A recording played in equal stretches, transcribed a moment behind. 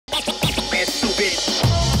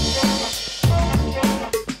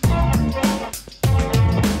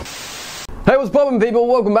What's poppin', people?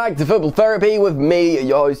 Welcome back to Football Therapy with me,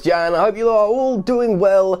 your host Jan. I hope you are all doing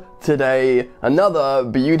well today. Another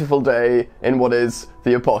beautiful day in what is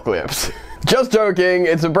the apocalypse. Just joking,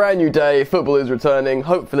 it's a brand new day, football is returning,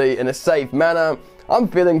 hopefully in a safe manner. I'm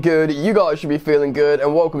feeling good, you guys should be feeling good,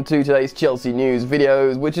 and welcome to today's Chelsea news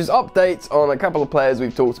videos, which is updates on a couple of players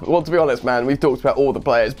we've talked about. Well, to be honest, man, we've talked about all the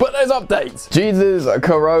players, but there's updates. Jesus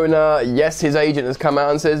Corona, yes, his agent has come out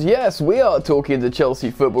and says, yes, we are talking to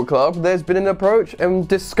Chelsea Football Club. There's been an approach and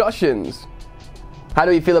discussions. How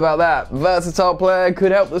do we feel about that? Versatile player,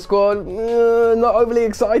 could help the squad, not overly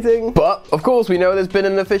exciting. But, of course, we know there's been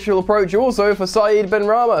an official approach also for Said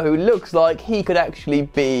Benrahma, who looks like he could actually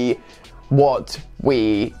be what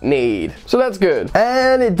we need. So that's good.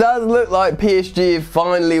 And it does look like PSG have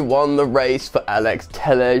finally won the race for Alex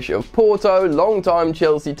Telles of Porto, long-time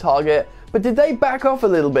Chelsea target. But did they back off a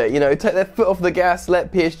little bit, you know, take their foot off the gas,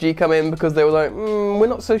 let PSG come in because they were like, we're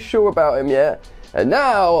not so sure about him yet. And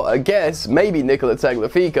now, I guess, maybe Nicola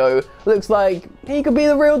Tagliafico looks like he could be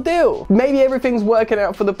the real deal. Maybe everything's working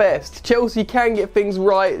out for the best. Chelsea can get things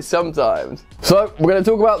right sometimes. So, we're going to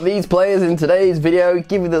talk about these players in today's video,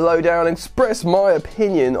 give you the lowdown, express my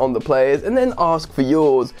opinion on the players, and then ask for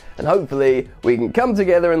yours. And hopefully, we can come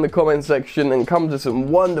together in the comment section and come to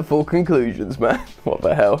some wonderful conclusions, man. What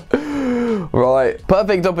the hell? Right,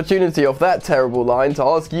 perfect opportunity off that terrible line to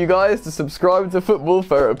ask you guys to subscribe to Football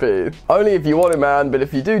Therapy. Only if you want it, man, but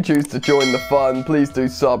if you do choose to join the fun, please do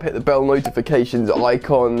sub, hit the bell notifications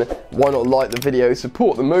icon. Why not like the video,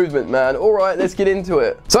 support the movement, man. Alright, let's get into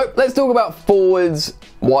it. So, let's talk about forwards,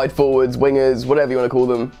 wide forwards, wingers, whatever you want to call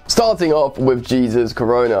them. Starting off with Jesus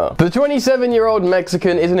Corona. The 27-year-old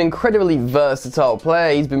Mexican is an incredibly versatile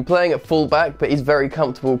player. He's been playing at fullback, but he's very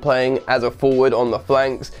comfortable playing as a forward on the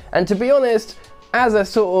flanks. And to be honest, as a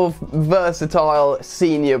sort of versatile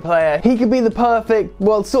senior player, he could be the perfect,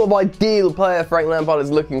 well, sort of ideal player Frank Lampard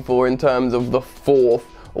is looking for in terms of the fourth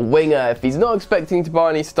winger. If he's not expecting to buy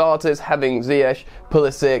any starters, having Ziyech,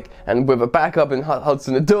 Pulisic, and with a backup in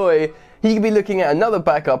Hudson-Odoi, he could be looking at another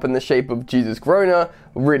backup in the shape of Jesus Corona,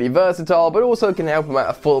 really versatile, but also can help him out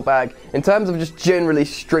at fullback in terms of just generally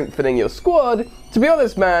strengthening your squad. To be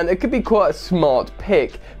honest, man, it could be quite a smart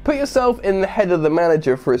pick. Put yourself in the head of the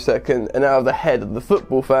manager for a second and out of the head of the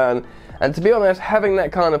football fan. And to be honest, having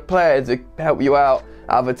that kind of player to help you out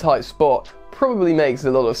of a tight spot probably makes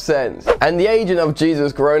a lot of sense. And the agent of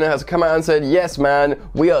Jesus Corona has come out and said, yes, man,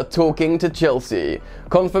 we are talking to Chelsea.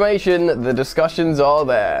 Confirmation, the discussions are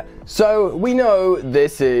there. So we know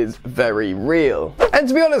this is very real. And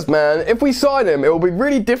to be honest, man, if we sign him, it will be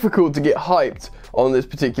really difficult to get hyped on this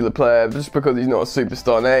particular player just because he's not a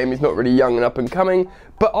superstar name, he's not really young and up and coming.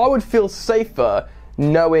 But I would feel safer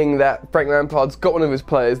knowing that Frank Lampard's got one of his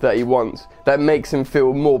players that he wants, that makes him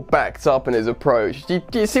feel more backed up in his approach. Do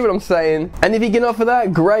you see what I'm saying? And if he can offer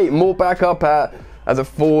that, great, more backup as a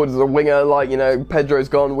forward, as a winger, like, you know, Pedro's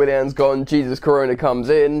gone, Willian's gone, Jesus Corona comes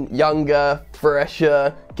in, younger,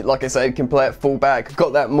 fresher, like I said, can play at fullback,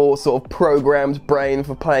 got that more sort of programmed brain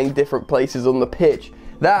for playing different places on the pitch.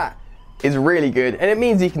 That is really good, and it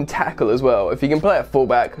means he can tackle as well. If he can play at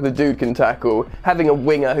fullback, the dude can tackle. Having a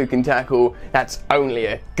winger who can tackle, that's only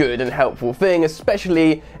a good and helpful thing,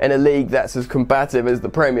 especially in a league that's as combative as the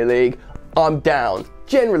Premier League. I'm down,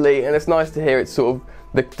 generally, and it's nice to hear it's sort of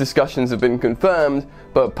the discussions have been confirmed,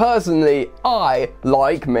 but personally, I,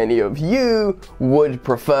 like many of you, would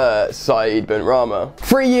prefer Said Benrahma.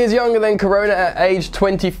 3 years younger than Corona at age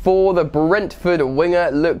 24, the Brentford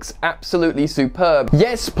winger looks absolutely superb.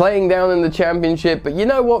 Yes, playing down in the Championship, but you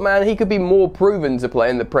know what, man, he could be more proven to play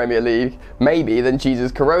in the Premier League, maybe, than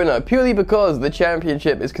Jesus Corona, purely because the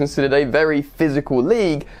Championship is considered a very physical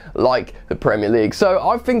league, like the Premier League. So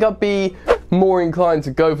I think I'd be more inclined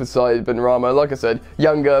to go for Said Benrahma. Like I said,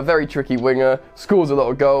 younger, very tricky winger, scores a lot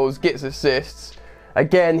of goals, gets assists.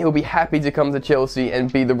 Again, he'll be happy to come to Chelsea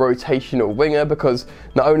and be the rotational winger because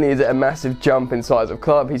not only is it a massive jump in size of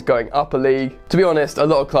club, he's going up a league. To be honest, a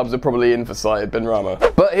lot of clubs are probably in for Said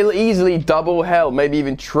Benrahma. But he'll easily double, hell, maybe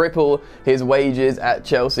even triple his wages at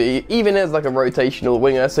Chelsea, even as like a rotational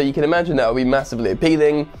winger, so you can imagine that will be massively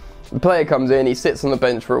appealing. The player comes in, he sits on the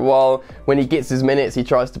bench for a while. When he gets his minutes, he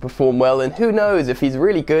tries to perform well, and who knows, if he's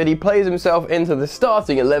really good, he plays himself into the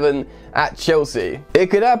starting 11 at Chelsea. It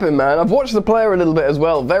could happen, man. I've watched the player a little bit as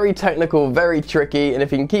well. Very technical, very tricky, and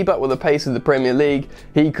if he can keep up with the pace of the Premier League,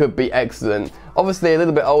 he could be excellent. Obviously a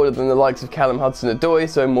little bit older than the likes of Callum, Hudson-Odoi,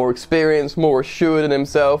 so more experienced, more assured in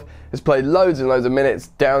himself, has played loads and loads of minutes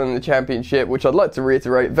down in the Championship, which I'd like to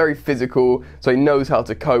reiterate, very physical, so he knows how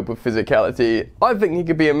to cope with physicality. I think he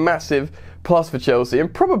could be a massive plus for Chelsea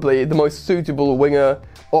and probably the most suitable winger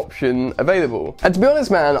option available. And to be honest,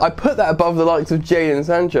 man, I put that above the likes of Jadon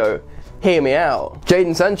Sancho. Hear me out.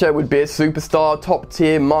 Jadon Sancho would be a superstar,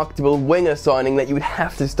 top-tier, marketable winger signing that you would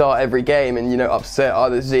have to start every game and, you know, upset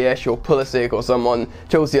either Ziyech or Pulisic or someone.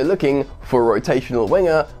 Chelsea are looking for a rotational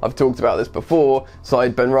winger. I've talked about this before.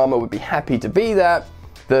 Saïd Benrahma would be happy to be that.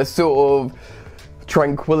 The sort of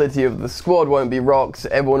tranquility of the squad won't be rocked.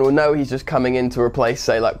 Everyone will know he's just coming in to replace,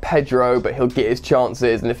 say, like Pedro, but he'll get his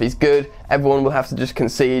chances, and if he's good, everyone will have to just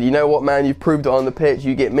concede. You know what, man, you've proved it on the pitch,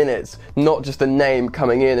 you get minutes, not just a name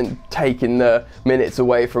coming in and taking the minutes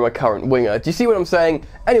away from a current winger. Do you see what I'm saying?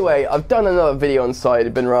 Anyway, I've done another video on Saïd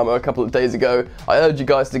Benrahma a couple of days ago. I urge you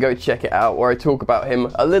guys to go check it out, where I talk about him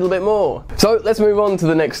a little bit more. So let's move on to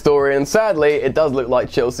the next story, and sadly, it does look like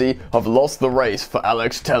Chelsea have lost the race for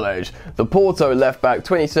Alex Telles, the Porto left-back,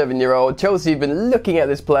 27-year-old. Chelsea have been looking at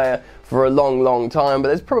this player for a long time, but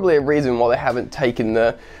there's probably a reason why they haven't taken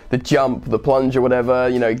the jump, the plunge or whatever,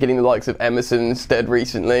 you know, getting the likes of Emerson instead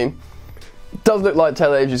recently. It does look like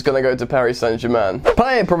Telles is going to go to Paris Saint-Germain.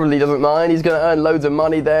 Player probably doesn't mind, he's going to earn loads of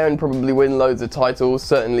money there and probably win loads of titles,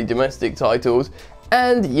 certainly domestic titles.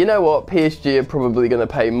 And you know what, PSG are probably going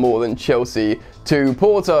to pay more than Chelsea to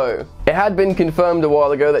Porto. It had been confirmed a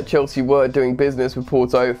while ago that Chelsea were doing business with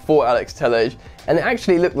Porto for Alex Telles, and it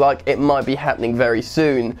actually looked like it might be happening very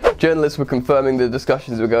soon. Journalists were confirming the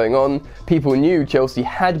discussions were going on. People knew Chelsea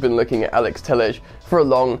had been looking at Alex Telles for a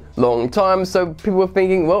long time, so people were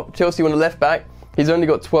thinking, well, Chelsea want a left back, he's only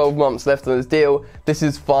got 12 months left on his deal, this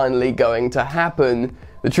is finally going to happen.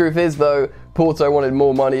 The truth is though, Porto wanted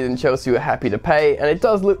more money than Chelsea were happy to pay, and it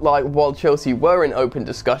does look like while Chelsea were in open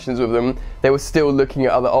discussions with them, they were still looking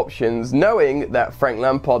at other options, knowing that Frank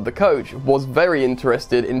Lampard, the coach, was very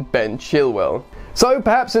interested in Ben Chilwell. So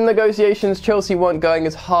perhaps in negotiations, Chelsea weren't going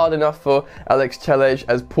as hard enough for Alex Telles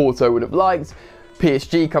as Porto would have liked.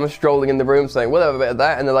 PSG comes strolling in the room saying, we'll have a bit of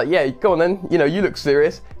that, and they're like, yeah, go on then, you know, you look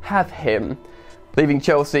serious, have him. Leaving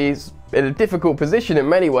Chelsea's in a difficult position in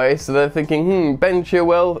many ways, so they're thinking, Ben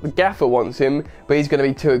Chilwell, the gaffer wants him, but he's going to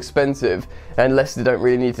be too expensive, and Leicester don't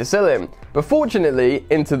really need to sell him. But fortunately,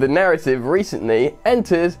 into the narrative recently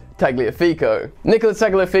enters Tagliafico. Nicola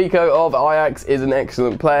Tagliafico of Ajax is an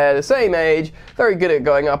excellent player, the same age, very good at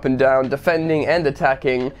going up and down, defending and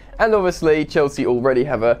attacking, and obviously Chelsea already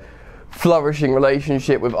have a flourishing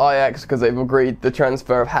relationship with Ajax because they've agreed the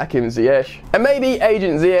transfer of Hakim Ziyech. And maybe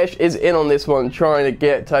Agent Ziyech is in on this one, trying to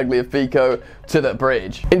get Tagliafico to the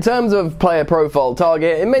bridge. In terms of player profile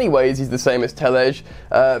target, in many ways he's the same as Telles,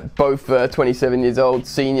 both 27 years old,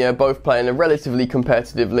 senior, both playing a relatively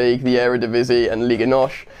competitive league, the Eredivisie and Liga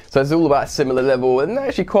NOS, so it's all about a similar level and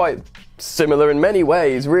actually quite similar in many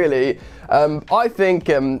ways, really. I think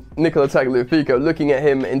Nicola Tagliafico, looking at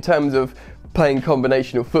him in terms of playing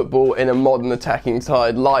combinational football in a modern attacking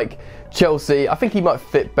side like Chelsea, I think he might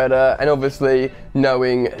fit better, and obviously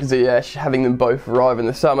knowing Ziyech, having them both arrive in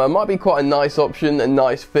the summer might be quite a nice option, a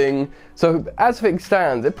nice thing. So as things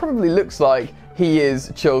stand, it probably looks like he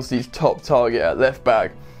is Chelsea's top target at left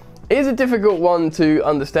back. It is a difficult one to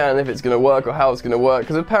understand if it's going to work or how it's going to work,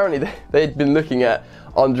 because apparently they'd been looking at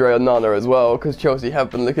Andre Onana as well, because Chelsea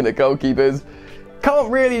have been looking at goalkeepers.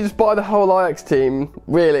 Can't really just buy the whole Ajax team,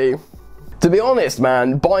 really. To be honest,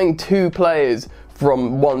 man, buying two players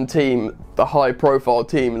from one team, the high-profile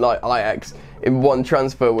team like Ajax, in one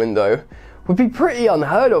transfer window would be pretty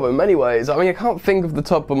unheard of in many ways. I mean, I can't think off the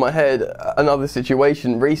top of my head another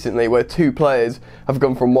situation recently where two players have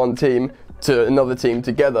gone from one team to another team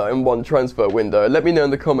together in one transfer window. Let me know in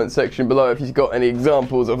the comment section below if you've got any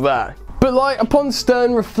examples of that. But like, upon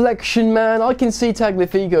stern reflection, man, I can see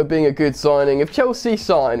Tagliafico being a good signing. If Chelsea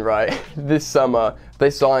sign, right, this summer,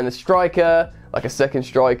 they sign a striker, like a second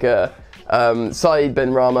striker, Saïd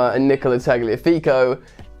Benrahma and Nicola Tagliafico,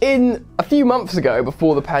 in a few months ago,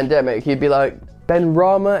 before the pandemic, he'd be like,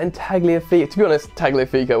 Benrahma and Tagliafico. To be honest,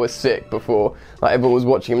 Tagliafico was sick before. Like, everyone was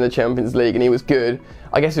watching him in the Champions League and he was good.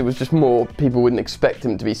 I guess it was just more people wouldn't expect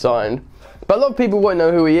him to be signed. But a lot of people won't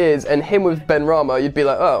know who he is, and him with Benrahma, you'd be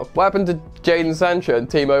like, oh, what happened to Jadon Sancho and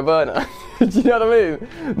Timo Werner? Do you know what I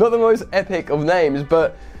mean? Not the most epic of names,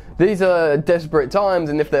 but these are desperate times,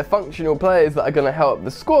 and if they're functional players that are going to help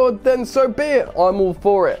the squad, then so be it. I'm all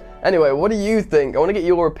for it. Anyway, what do you think? I want to get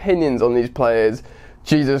your opinions on these players.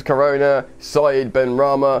 Jesus Corona, Saïd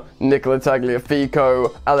Benrahma, Nicola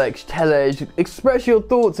Tagliafico, Alex Telles. Express your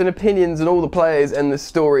thoughts and opinions on all the players and the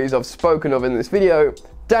stories I've spoken of in this video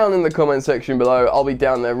down in the comment section below. I'll be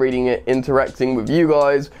down there reading it, interacting with you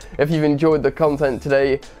guys. If you've enjoyed the content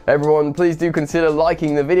today, everyone, please do consider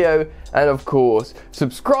liking the video and, of course,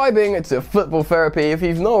 subscribing to Football Therapy if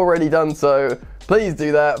you've not already done so. Please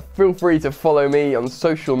do that. Feel free to follow me on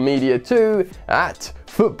social media too, at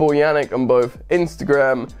Football Yannick on both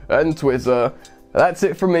Instagram and Twitter. That's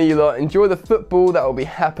it from me, you lot. Enjoy the football that will be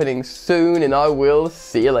happening soon, and I will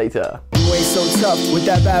see you later. You ain't so tough with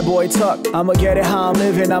that bad boy tuck. I'ma get it how I'm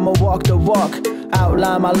living, I'ma walk the walk.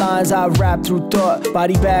 Outline my lines, I rap through thought.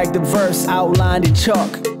 Body bag the verse, outlined in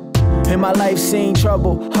chalk. In my life seen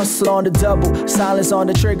trouble, hustle on the double. Silence on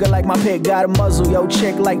the trigger like my pick got a muzzle. Yo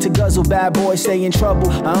chick like to guzzle, bad boy stay in trouble.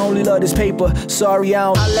 I only love this paper, sorry I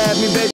don't. I laugh me bitch.